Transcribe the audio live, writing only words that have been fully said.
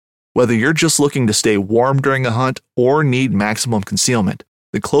Whether you're just looking to stay warm during a hunt or need maximum concealment,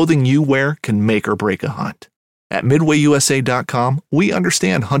 the clothing you wear can make or break a hunt. At MidwayUSA.com, we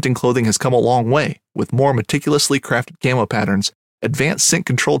understand hunting clothing has come a long way with more meticulously crafted camo patterns, advanced scent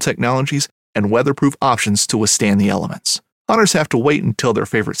control technologies, and weatherproof options to withstand the elements. Hunters have to wait until their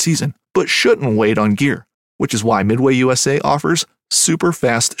favorite season, but shouldn't wait on gear, which is why Midway USA offers super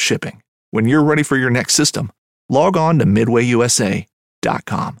fast shipping. When you're ready for your next system, log on to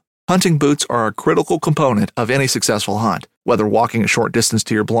MidwayUSA.com. Hunting boots are a critical component of any successful hunt. Whether walking a short distance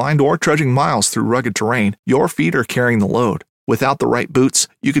to your blind or trudging miles through rugged terrain, your feet are carrying the load. Without the right boots,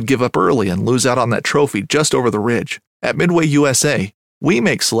 you could give up early and lose out on that trophy just over the ridge. At Midway USA, we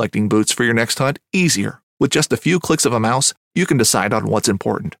make selecting boots for your next hunt easier. With just a few clicks of a mouse, you can decide on what's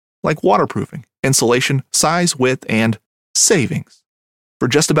important, like waterproofing, insulation, size, width, and savings. For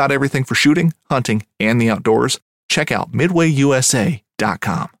just about everything for shooting, hunting, and the outdoors, check out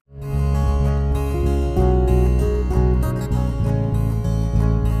MidwayUSA.com.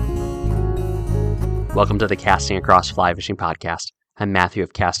 Welcome to the Casting Across Fly Fishing Podcast. I'm Matthew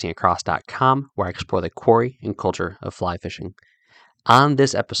of CastingAcross.com, where I explore the quarry and culture of fly fishing. On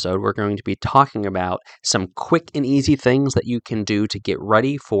this episode, we're going to be talking about some quick and easy things that you can do to get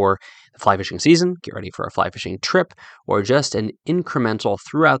ready for the fly fishing season, get ready for a fly fishing trip, or just an incremental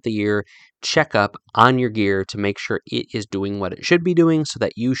throughout the year checkup on your gear to make sure it is doing what it should be doing so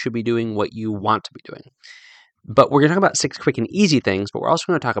that you should be doing what you want to be doing. But we're going to talk about 6 quick and easy things, but we're also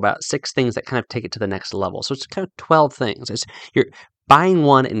going to talk about 6 things that kind of take it to the next level. So it's kind of 12 things. You're buying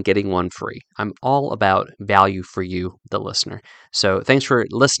one and getting one free. I'm all about value for you, the listener. So thanks for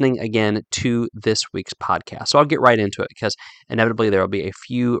listening again to this week's podcast. So I'll get right into it because inevitably there will be a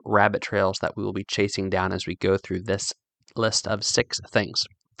few rabbit trails that we will be chasing down as we go through this list of 6 things.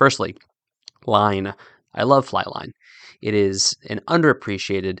 Firstly, line. I love fly line. It is an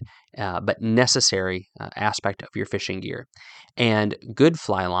underappreciated but necessary aspect of your fishing gear. And good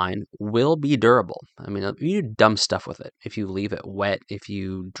fly line will be durable. I mean, if you do dumb stuff with it, if you leave it wet, if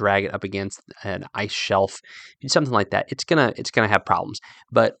you drag it up against an ice shelf, something like that, it's gonna have problems.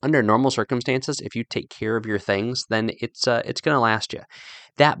 But under normal circumstances, if you take care of your things, then it's gonna last you.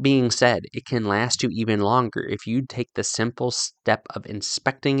 That being said, it can last you even longer if you take the simple step of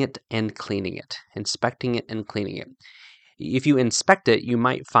inspecting it and cleaning it. Inspecting it and cleaning it. If you inspect it, you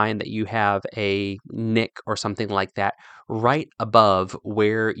might find that you have a nick or something like that right above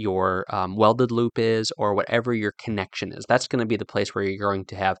where your welded loop is or whatever your connection is. That's going to be the place where you're going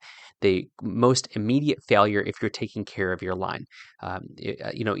to have the most immediate failure if you're taking care of your line.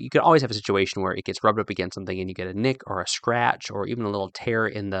 You could always have a situation where it gets rubbed up against something and you get a nick or a scratch or even a little tear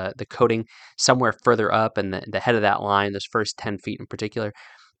in the coating somewhere further up in the head of that line, those first 10 feet in particular.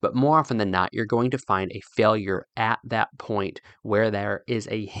 But more often than not, you're going to find a failure at that point where there is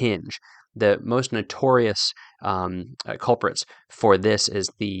a hinge. The most notorious culprits for this is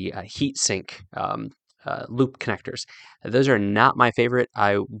the heat sink loop connectors. Those are not my favorite.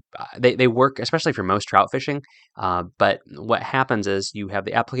 They work, especially for most trout fishing, but what happens is you have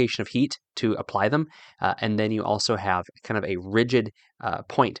the application of heat to apply them, and then you also have kind of a rigid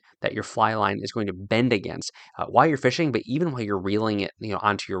point that your fly line is going to bend against while you're fishing, but even while you're reeling it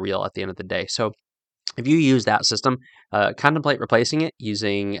onto your reel at the end of the day. So if you use that system, contemplate replacing it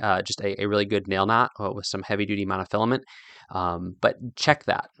using just a really good nail knot with some heavy-duty monofilament. But check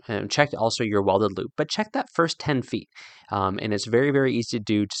that. And check also your welded loop. But check that first 10 feet. And it's very, very easy to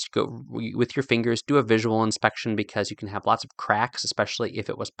do. Just go with your fingers, do a visual inspection because you can have lots of cracks, especially if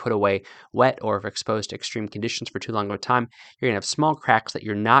it was put away wet or if exposed to extreme conditions for too long of a time. You're going to have small cracks that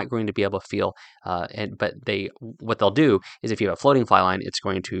you're not going to be able to feel. But what they'll do is if you have a floating fly line, it's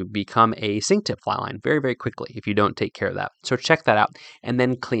going to become a sink tip fly line very, very quickly if you don't take care of that. So check that out and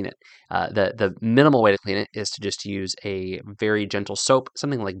then clean it. The minimal way to clean it is to just use a very gentle soap,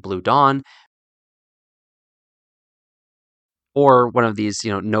 something like Blue Dawn, or one of these,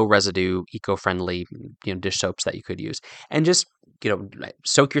 no residue, eco-friendly, dish soaps that you could use, and just,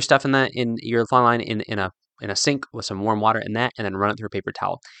 soak your stuff in your fly line in a sink with some warm water in that, and then run it through a paper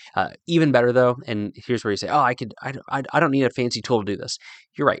towel. Even better though, and here's where you say, "Oh, I don't need a fancy tool to do this."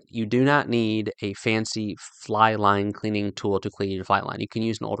 You're right. You do not need a fancy fly line cleaning tool to clean your fly line. You can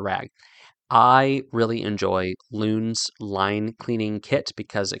use an old rag. I really enjoy Loon's line cleaning kit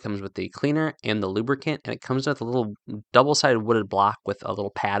because it comes with the cleaner and the lubricant, and it comes with a little double-sided wooded block with a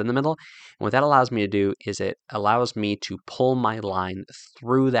little pad in the middle. And what that allows me to do is it allows me to pull my line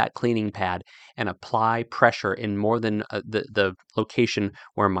through that cleaning pad and apply pressure in more than the location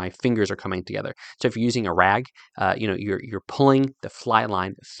where my fingers are coming together. So if you're using a rag, you're pulling the fly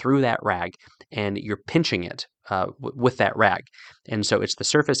line through that rag and you're pinching it with that rag. And so it's the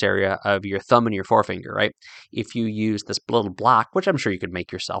surface area of your thumb and your forefinger, right? If you use this little block, which I'm sure you could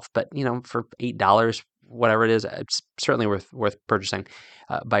make yourself, but for $8, whatever it is, it's certainly worth purchasing.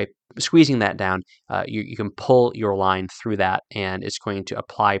 By squeezing that down, you can pull your line through that, and it's going to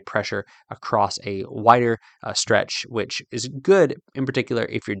apply pressure across a wider stretch, which is good in particular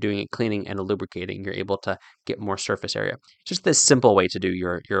if you're doing a cleaning and a lubricating. You're able to get more surface area. Just this simple way to do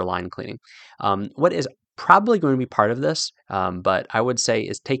your line cleaning. What is probably going to be part of this, but I would say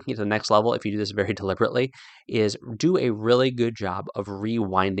is taking it to the next level if you do this very deliberately, is do a really good job of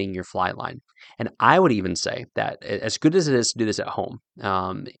rewinding your fly line. And I would even say that as good as it is to do this at home,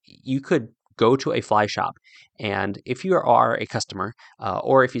 you could go to a fly shop, and if you are a customer,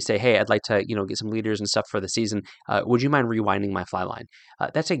 or if you say, hey, I'd like to get some leaders and stuff for the season, would you mind rewinding my fly line?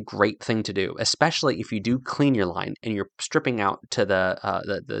 That's a great thing to do, especially if you do clean your line and you're stripping out to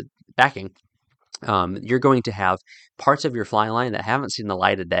the backing. You're going to have parts of your fly line that haven't seen the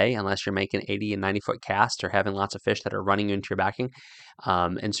light of day unless you're making 80 and 90 foot casts or having lots of fish that are running into your backing.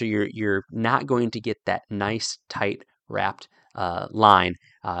 And so you're not going to get that nice, tight, wrapped line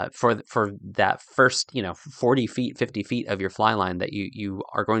for that first 40 feet, 50 feet of your fly line that you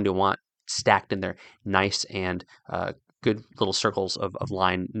are going to want stacked in there nice and good little circles of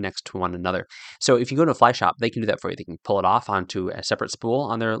line next to one another. So if you go to a fly shop, they can do that for you. They can pull it off onto a separate spool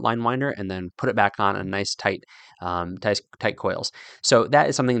on their line winder and then put it back on a nice tight coils. So that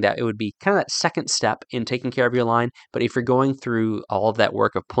is something that it would be kind of that second step in taking care of your line. But if you're going through all of that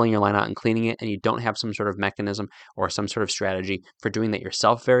work of pulling your line out and cleaning it, and you don't have some sort of mechanism or some sort of strategy for doing that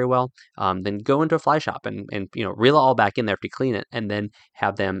yourself very well, then go into a fly shop and reel it all back in there to clean it, and then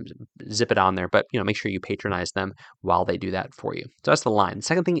have them zip it on there. But make sure you patronize them while they do that for you. So that's the line. The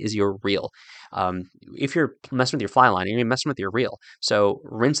second thing is your reel. If you're messing with your fly line, you're going to be messing with your reel. So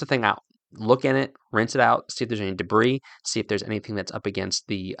rinse the thing out. Look in it, rinse it out, see if there's any debris, see if there's anything that's up against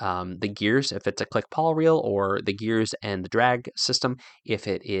the gears, if it's a click pawl reel, or the gears and the drag system, if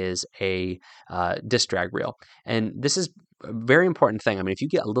it is a disc drag reel. And this is a very important thing. I mean, if you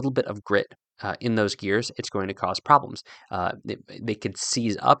get a little bit of grit in those gears, it's going to cause problems. They could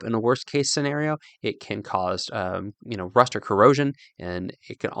seize up in a worst case scenario. It can cause rust or corrosion, and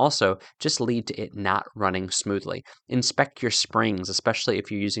it can also just lead to it not running smoothly. Inspect your springs, especially if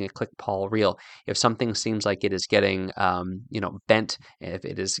you're using a click pawl reel. If something seems like it is getting bent, if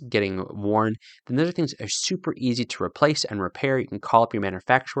it is getting worn, then those are things that are super easy to replace and repair. You can call up your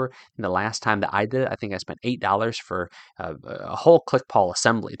manufacturer. And the last time that I did it, I think I spent $8 for a whole click pawl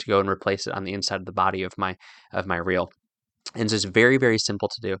assembly to go and replace it on the inside of the body of my reel. And so it's very, very simple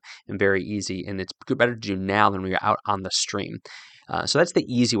to do and very easy, and it's better to do now than when you're out on the stream. So that's the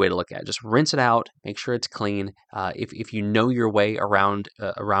easy way to look at it. Just rinse it out, make sure it's clean. If you know your way around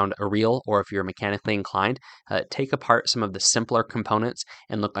a reel, or if you're mechanically inclined, take apart some of the simpler components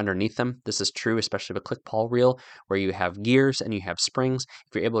and look underneath them. This is true especially with a click pawl reel, where you have gears and you have springs.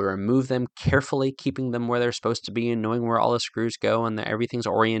 If you're able to remove them carefully, keeping them where they're supposed to be and knowing where all the screws go and everything's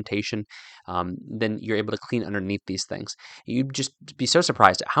orientation, then you're able to clean underneath these things. You'd just be so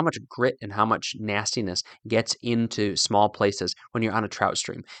surprised at how much grit and how much nastiness gets into small places when you're on a trout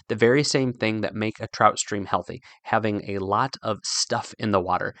stream. The very same thing that make a trout stream healthy, having a lot of stuff in the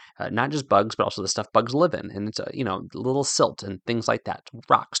water, not just bugs, but also the stuff bugs live in. And it's little silt and things like that,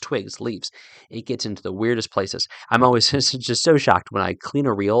 rocks, twigs, leaves. It gets into the weirdest places. I'm always just so shocked when I clean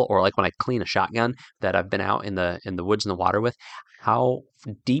a reel, or like when I clean a shotgun that I've been out in the woods and the water with, how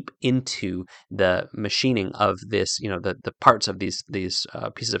deep into the machining of this, the parts of these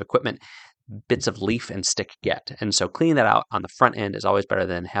pieces of equipment, bits of leaf and stick get. And so cleaning that out on the front end is always better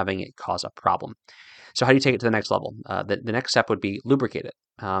than having it cause a problem. So how do you take it to the next level? The next step would be lubricate it.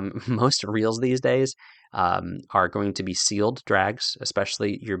 Most reels these days are going to be sealed drags,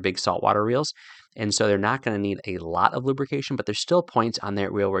 especially your big saltwater reels. And so they're not going to need a lot of lubrication, but there's still points on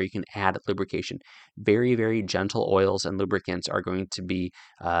that reel where you can add lubrication. Very, very gentle oils and lubricants are going to be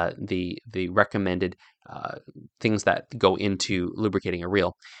the recommended things that go into lubricating a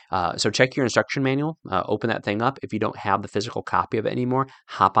reel. So check your instruction manual, open that thing up. If you don't have the physical copy of it anymore,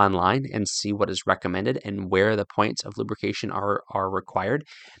 hop online and see what is recommended and where the points of lubrication are required.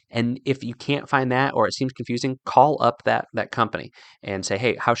 And if you can't find that, or it seems confusing, call up that company and say,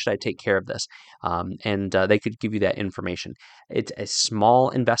 hey, how should I take care of this? And they could give you that information. It's a small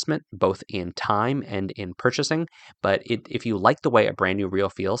investment, both in time and in purchasing, but if you like the way a brand new reel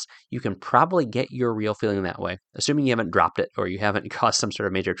feels, you can probably get your reel feeling that way, assuming you haven't dropped it or you haven't caused some sort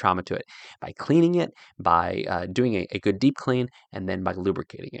of major trauma to it, by cleaning it, by doing a good deep clean, and then by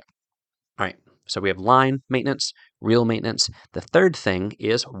lubricating it. All right. So we have line maintenance, real maintenance. The third thing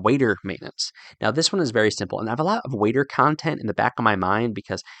is wader maintenance. Now, this one is very simple, and I have a lot of wader content in the back of my mind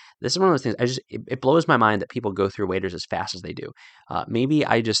because this is one of those things it blows my mind that people go through waders as fast as they do. Maybe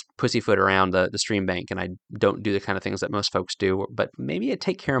I just pussyfoot around the stream bank and I don't do the kind of things that most folks do, but maybe I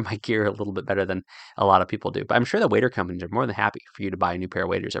take care of my gear a little bit better than a lot of people do. But I'm sure the wader companies are more than happy for you to buy a new pair of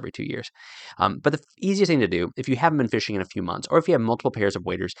waders every 2 years. But the easiest thing to do, if you haven't been fishing in a few months, or if you have multiple pairs of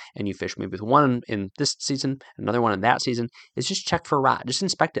waders and you fish maybe with one in this season, another one in that season, is just check for rot. Just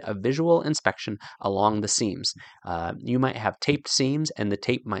inspect it, a visual inspection along the seams. You might have taped seams and the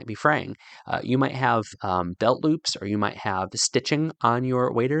tape might be fraying. You might have belt loops, or you might have the stitching on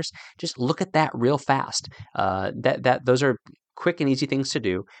your waders. Just look at that real fast. Those are quick and easy things to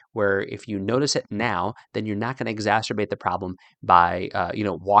do, where if you notice it now, then you're not going to exacerbate the problem by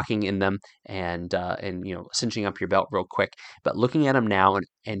walking in them and cinching up your belt real quick. But looking at them now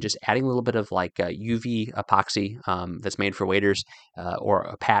and just adding a little bit of like UV epoxy that's made for waders, or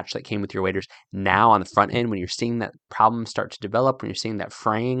a patch that came with your waders now on the front end, when you're seeing that problem start to develop, when you're seeing that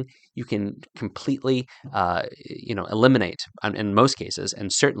fraying, you can completely eliminate in most cases,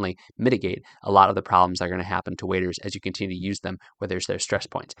 and certainly mitigate a lot of the problems that are going to happen to waders as you continue to use them where there's their stress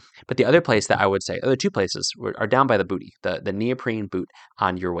points. But the other place that I would say, the two places are down by the booty, the neoprene boot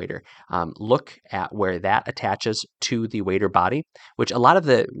on your wader. Look at where that attaches to the wader body, which a lot of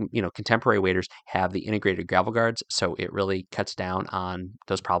the contemporary waders have the integrated gravel guards, so it really cuts down on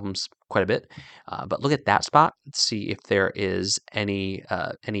those problems quite a bit. But look at that spot, see if there is any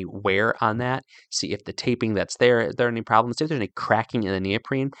wear on that, see if the taping that's there, is there any problems, see if there's any cracking in the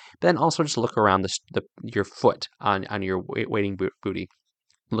neoprene. But then also just look around your foot on your wading booty.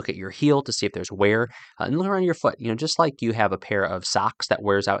 Look at your heel to see if there's wear, and look around your foot. Just like you have a pair of socks that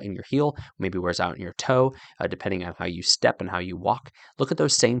wears out in your heel, maybe wears out in your toe, depending on how you step and how you walk. Look at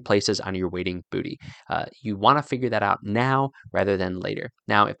those same places on your wading booty. You want to figure that out now rather than later.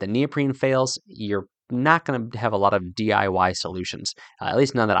 Now, if the neoprene fails, you're not going to have a lot of DIY solutions, at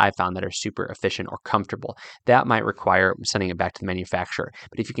least none that I've found that are super efficient or comfortable. That might require sending it back to the manufacturer.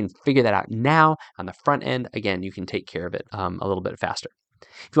 But if you can figure that out now on the front end, again, you can take care of it a little bit faster.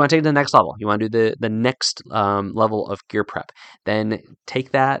 If you want to take it to the next level, you want to do the next level of gear prep, then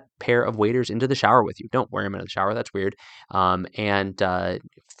take that pair of waders into the shower with you. Don't wear them in the shower. That's weird. And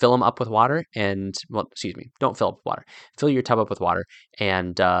fill them up with water don't fill up with water. Fill your tub up with water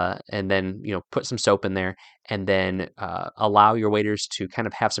and then, put some soap in there, and then allow your waders to kind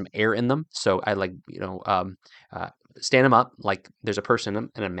of have some air in them. So I stand them up like there's a person in them,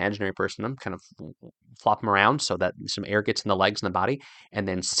 an imaginary person in them, kind of flop them around so that some air gets in the legs and the body, and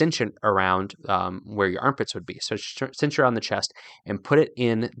then cinch it around where your armpits would be. So cinch around the chest and put it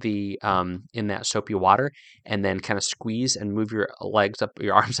in in that soapy water, and then kind of squeeze and move your legs up,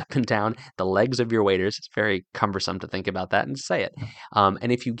 your arms up and down the legs of your waders. It's very cumbersome to think about that and say it.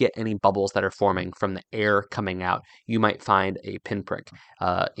 And if you get any bubbles that are forming from the air coming out, you might find a pinprick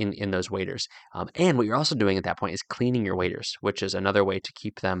in those waders. And what you're also doing at that point is cleaning your waders, which is another way to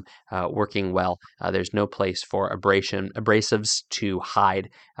keep them working well. There's no place for abrasives to hide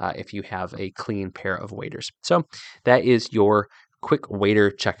if you have a clean pair of waders. So that is your quick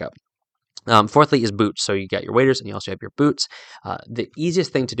wader checkup. Fourthly is boots. So you got your waders and you also have your boots. The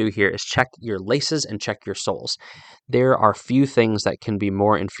easiest thing to do here is check your laces and check your soles. There are few things that can be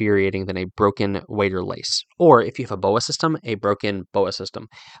more infuriating than a broken wader lace, or if you have a BOA system, a broken BOA system.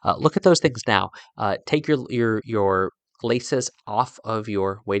 Look at those things now. Take your laces off of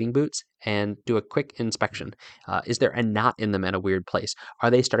your wading boots and do a quick inspection. Is there a knot in them at a weird place? Are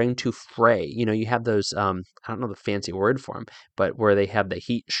they starting to fray? You have those, I don't know the fancy word for them, but where they have the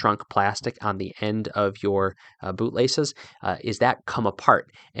heat shrunk plastic on the end of your boot laces, is that come apart?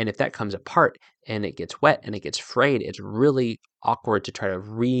 And if that comes apart and it gets wet and it gets frayed, it's really awkward to try to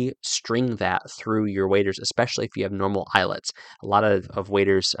re-string that through your waders, especially if you have normal eyelets. A lot of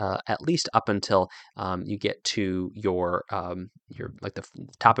waders, at least up until you get to your like the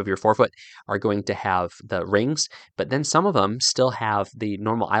top of your forefoot, are going to have the rings, but then some of them still have the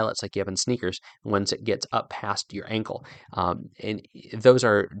normal eyelets like you have in sneakers once it gets up past your ankle. And those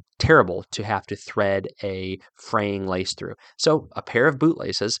are terrible to have to thread a fraying lace through. So a pair of boot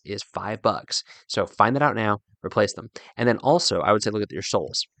laces is $5. So find that out now, replace them. And then also, I would say look at your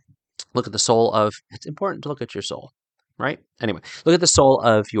soles. Look at the sole it's important to look at your sole, right? Anyway, look at the sole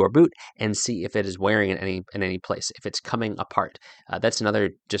of your boot and see if it is wearing in any place, if it's coming apart. That's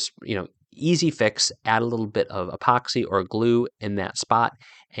another just, easy fix. Add a little bit of epoxy or glue in that spot,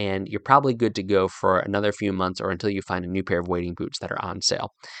 and you're probably good to go for another few months or until you find a new pair of wading boots that are on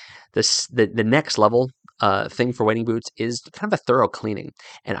sale. The next level thing for wading boots is kind of a thorough cleaning.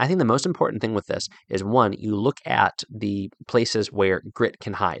 And I think the most important thing with this is, one, you look at the places where grit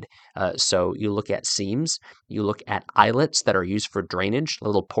can hide. So you look at seams, you look at eyelets that are used for drainage,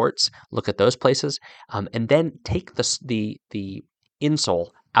 little ports, look at those places, and then take the insole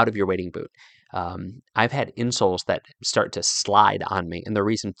out of your wading boot. I've had insoles that start to slide on me, and the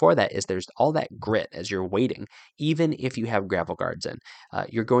reason for that is there's all that grit as you're wading. Even if you have gravel guards in,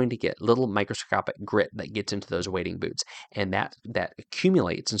 you're going to get little microscopic grit that gets into those wading boots, and that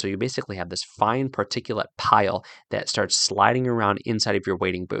accumulates, and so you basically have this fine particulate pile that starts sliding around inside of your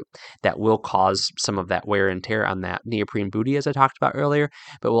wading boot. That will cause some of that wear and tear on that neoprene bootie, as I talked about earlier,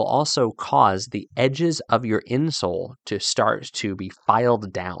 but will also cause the edges of your insole to start to be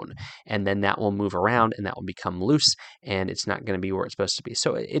filed down, and then that will move around and that will become loose, and it's not going to be where it's supposed to be.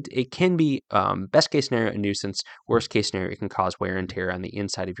 So it can be, best case scenario, a nuisance. Worst case scenario, it can cause wear and tear on the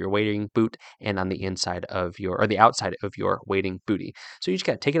inside of your wading boot and on the inside of the outside of your wading bootie. So you just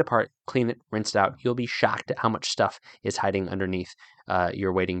got to take it apart, clean it, rinse it out. You'll be shocked at how much stuff is hiding underneath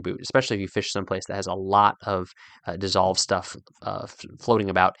your wading boot, especially if you fish someplace that has a lot of dissolved stuff floating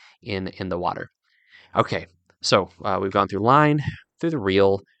about in the water. Okay, so we've gone through line, through the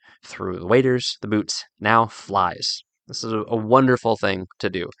reel, through the waders, the boots, now flies. This is a wonderful thing to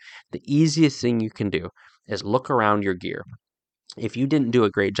do. The easiest thing you can do is look around your gear. If you didn't do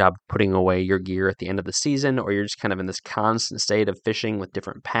a great job putting away your gear at the end of the season, or you're just kind of in this constant state of fishing with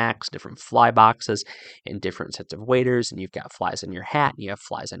different packs, different fly boxes, and different sets of waders, and you've got flies in your hat, and you have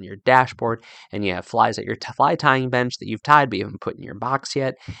flies on your dashboard, and you have flies at your fly tying bench that you've tied but you haven't put in your box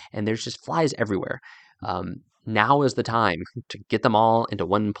yet, and there's just flies everywhere. Now is the time to get them all into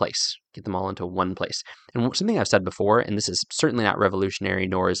one place. Get them all into one place. And something I've said before, and this is certainly not revolutionary,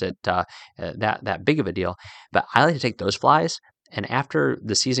 nor is it that big of a deal, but I like to take those flies, and after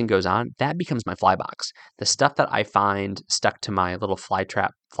the season goes on, that becomes my fly box. The stuff that I find stuck to my little fly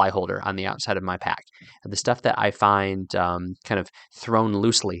trap fly holder on the outside of my pack, the stuff that I find kind of thrown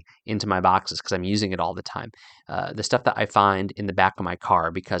loosely into my boxes because I'm using it all the time, the stuff that I find in the back of my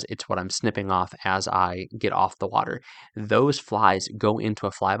car because it's what I'm snipping off as I get off the water, those flies go into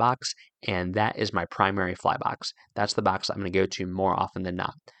a fly box, and that is my primary fly box. That's the box I'm going to go to more often than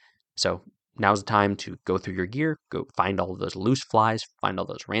not. So now's the time to go through your gear, go find all of those loose flies, find all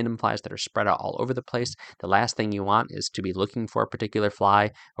those random flies that are spread out all over the place. The last thing you want is to be looking for a particular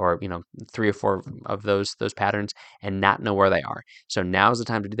fly, or 3 or 4 of those patterns, and not know where they are. So now's the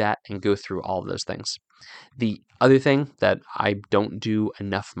time to do that and go through all of those things. The other thing that I don't do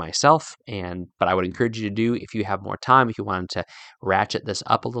enough myself, but I would encourage you to do if you have more time, if you wanted to ratchet this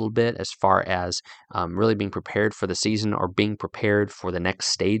up a little bit as far as really being prepared for the season or being prepared for the next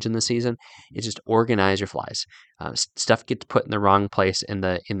stage in the season, is just organize your flies. Stuff gets put in the wrong place in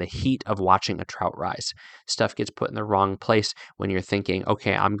the heat of watching a trout rise. Stuff gets put in the wrong place when you're thinking,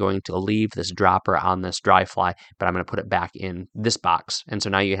 okay, I'm going to leave this dropper on this dry fly, but I'm going to put it back in this box. And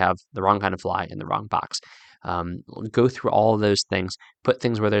so now you have the wrong kind of fly in the wrong box. Go through all of those things, put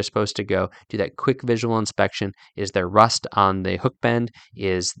things where they're supposed to go, do that quick visual inspection. Is there rust on the hook bend?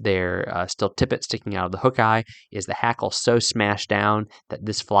 Is there still tippet sticking out of the hook eye? Is the hackle so smashed down that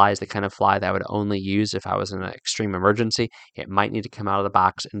this fly is the kind of fly that I would only use if I was in an extreme emergency? It might need to come out of the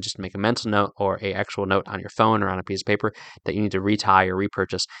box, and just make a mental note or a actual note on your phone or on a piece of paper that you need to retie or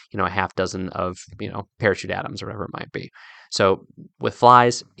repurchase, a half dozen of, parachute atoms or whatever it might be. So with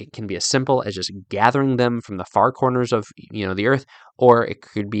flies, it can be as simple as just gathering them from the far corners of the earth, or it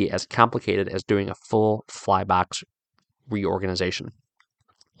could be as complicated as doing a full fly box reorganization.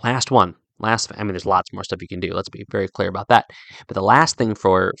 There's lots more stuff you can do. Let's be very clear about that. But the last thing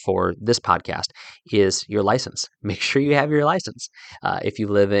for this podcast is your license. Make sure you have your license. If you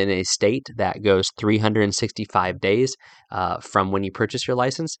live in a state that goes 365 days from when you purchase your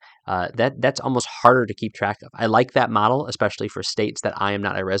license, that's almost harder to keep track of. I like that model, especially for states that I am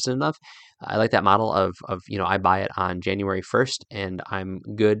not a resident of. I like that model of I buy it on January 1st and I'm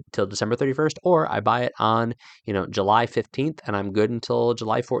good till December 31st, or I buy it on July 15th and I'm good until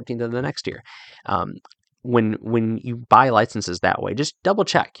July 14th of the next year. When you buy licenses that way, just double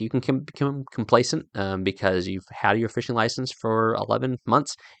check. You can become complacent because you've had your fishing license for 11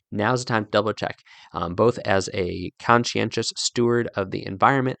 months. Now's the time to double check, both as a conscientious steward of the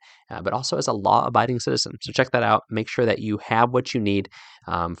environment, but also as a law-abiding citizen. So check that out. Make sure that you have what you need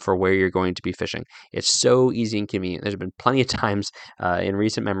for where you're going to be fishing. It's so easy and convenient. There's been plenty of times in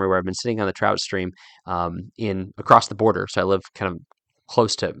recent memory where I've been sitting on the trout stream across the border. So I live kind of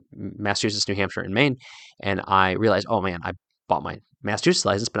close to Massachusetts, New Hampshire, and Maine, and I realized, oh man, I bought my Massachusetts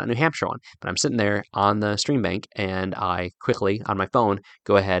license, but not New Hampshire one. But I'm sitting there on the stream bank, and I quickly, on my phone,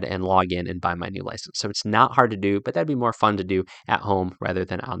 go ahead and log in and buy my new license. So it's not hard to do, but that'd be more fun to do at home rather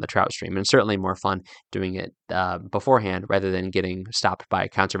than on the trout stream. And certainly more fun doing it beforehand rather than getting stopped by a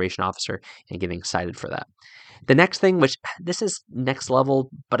conservation officer and getting excited for that. The next thing, which this is next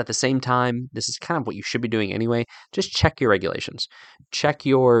level, but at the same time, this is kind of what you should be doing anyway, just check your regulations. Check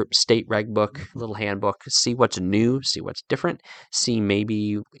your state reg book, little handbook, see what's new, see what's different, see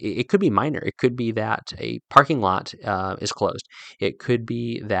maybe, it could be minor. It could be that a parking lot is closed. It could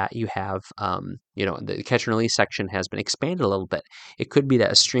be that you have, the catch and release section has been expanded a little bit. It could be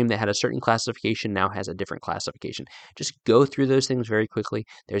that a stream that had a certain classification now has a different classification. Just go through those things very quickly.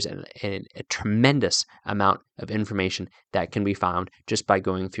 There's a tremendous amount of information that can be found just by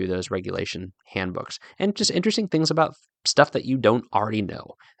going through those regulation handbooks, and just interesting things about stuff that you don't already know.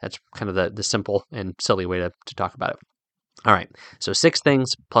 That's kind of the simple and silly way to talk about it. All right, so 6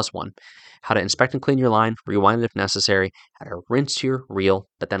 things plus 1. How to inspect and clean your line, rewind it if necessary, how to rinse your reel,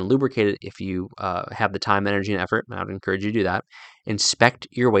 but then lubricate it if you have the time, energy, and effort. I would encourage you to do that. Inspect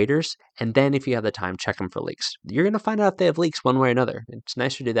your waders, and then if you have the time, check them for leaks. You're going to find out if they have leaks one way or another. It's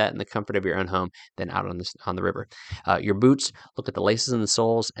nicer to do that in the comfort of your own home than out on the river. Your boots, look at the laces and the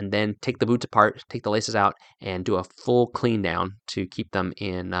soles, and then take the boots apart, take the laces out, and do a full clean down to keep them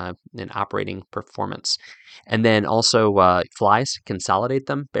in operating performance. And then also flies, consolidate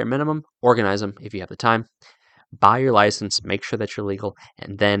them, bare minimum, organize them if you have the time. Buy your license, make sure that you're legal,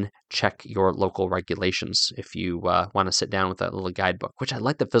 and then check your local regulations if you want to sit down with that little guidebook, which I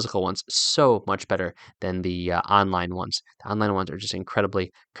like the physical ones so much better than the online ones. The online ones are just incredibly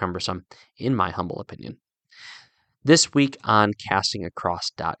cumbersome, in my humble opinion. This week on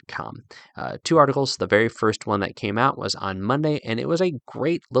castingacross.com, 2 articles. The very first one that came out was on Monday, and it was a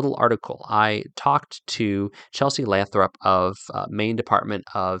great little article. I talked to Chelsea Lathrop of Maine Department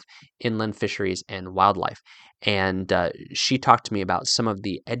of Inland Fisheries and Wildlife, and she talked to me about some of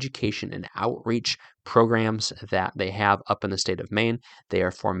the education and outreach programs that they have up in the state of Maine. They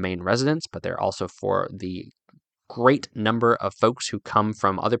are for Maine residents, but they're also for the great number of folks who come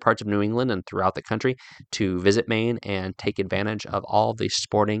from other parts of New England and throughout the country to visit Maine and take advantage of all the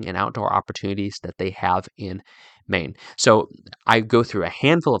sporting and outdoor opportunities that they have in Maine. So I go through a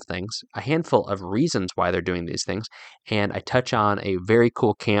handful of things, a handful of reasons why they're doing these things, and I touch on a very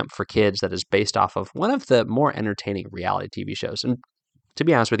cool camp for kids that is based off of one of the more entertaining reality TV shows. And to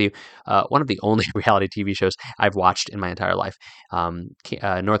be honest with you, one of the only reality TV shows I've watched in my entire life,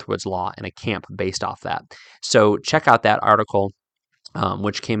 Northwoods Law, and a camp based off that. So check out that article,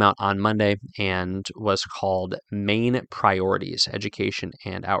 which came out on Monday and was called Maine Priorities, Education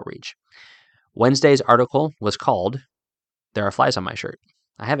and Outreach. Wednesday's article was called There Are Flies on My Shirt.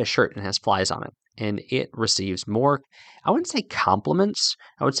 I have a shirt and it has flies on it, and it receives more, I wouldn't say compliments,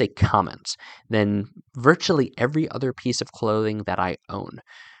 I would say comments than virtually every other piece of clothing that I own.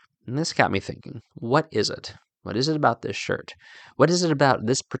 And this got me thinking, what is it? What is it about this shirt? What is it about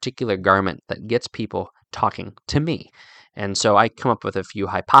this particular garment that gets people talking to me? And so I come up with a few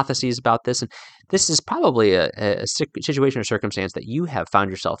hypotheses about this, and this is probably a situation or circumstance that you have found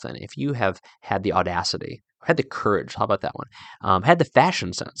yourself in if you have had the audacity, had the courage, how about that one, had the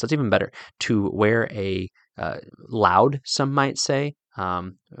fashion sense, that's even better, to wear a loud, some might say,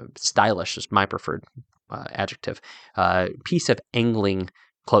 stylish is my preferred adjective, piece of angling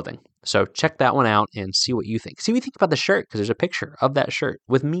clothing. So check that one out and see what you think. See what you think about the shirt, because there's a picture of that shirt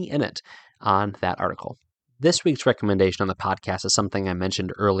with me in it on that article. This week's recommendation on the podcast is something I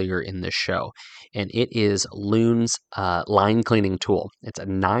mentioned earlier in the show, and it is Loon's line cleaning tool. It's a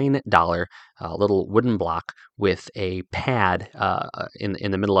 $9 little wooden block with a pad in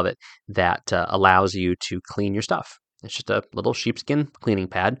the middle of it that allows you to clean your stuff. It's just a little sheepskin cleaning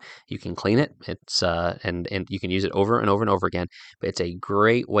pad. You can clean it. It's and you can use it over and over and over again. But it's a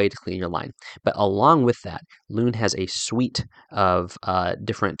great way to clean your line. But along with that, Loon has a suite of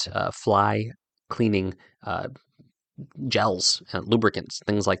different fly cleaning gels, lubricants,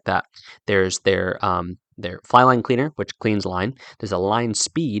 things like that. There's their fly line cleaner, which cleans line. There's a line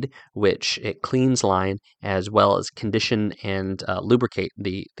speed, which it cleans line as well as condition and lubricate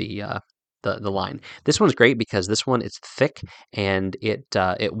the line. This one's great because this one is thick and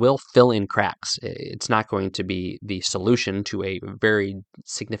it will fill in cracks. It's not going to be the solution to a very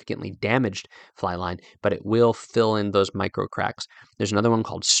significantly damaged fly line, but it will fill in those micro cracks. There's another one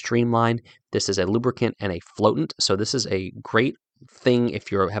called Streamline. This is a lubricant and a floatant. So this is a great thing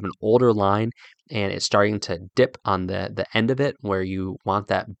if you have an older line and it's starting to dip on the end of it where you want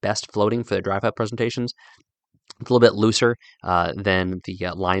that best floating for the drive-up presentations. It's a little bit looser than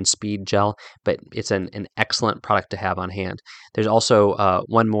the Line Speed gel, but it's an excellent product to have on hand. There's also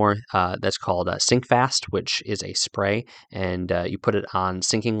one more that's called Sink Fast, which is a spray, and you put it on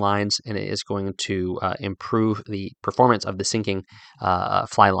sinking lines, and it is going to improve the performance of the sinking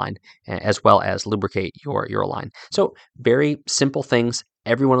fly line, as well as lubricate your line. So very simple things.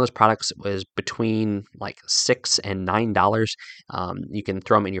 Every one of those products was between like $6 and $9. You can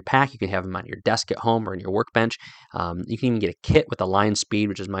throw them in your pack. You can have them on your desk at home or in your workbench. You can even get a kit with the Line Speed,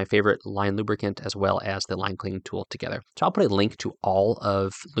 which is my favorite line lubricant, as well as the line cleaning tool together. So I'll put a link to all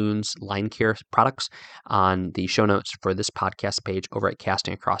of Loon's line care products on the show notes for this podcast page over at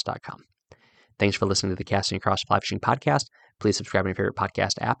castingacross.com. Thanks for listening to the Casting Across Fly Fishing Podcast. Please subscribe on your favorite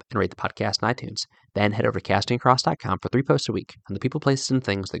podcast app and rate the podcast on iTunes. Then head over to castingacross.com for 3 posts a week on the people, places, and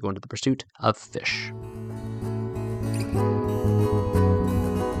things that go into the pursuit of fish.